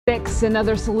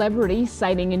Another celebrity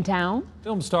sighting in town.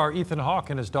 Film star Ethan Hawke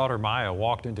and his daughter Maya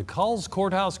walked into Cull's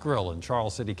Courthouse Grill in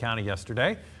Charles City County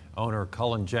yesterday. Owner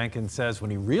Cullen Jenkins says when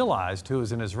he realized who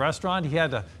was in his restaurant, he had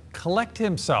to collect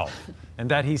himself and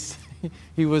that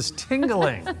he was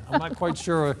tingling. I'm not quite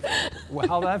sure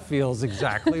how that feels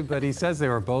exactly, but he says they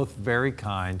were both very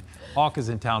kind. Hawke is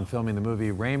in town filming the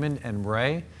movie Raymond and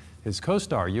Ray. His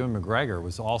co-star, Ewan McGregor,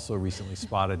 was also recently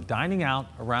spotted dining out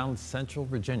around Central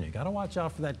Virginia. You gotta watch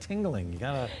out for that tingling.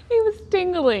 He was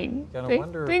tingling. You gotta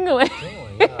wonder. Tingling.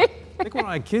 Yeah. I think one of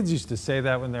my kids used to say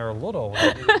that when they were little.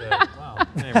 Wow.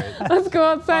 Anyway, let's go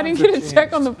outside and get a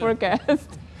check on the forecast.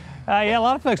 Yeah, a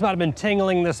lot of folks might have been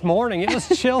tingling this morning. It was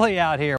chilly out here.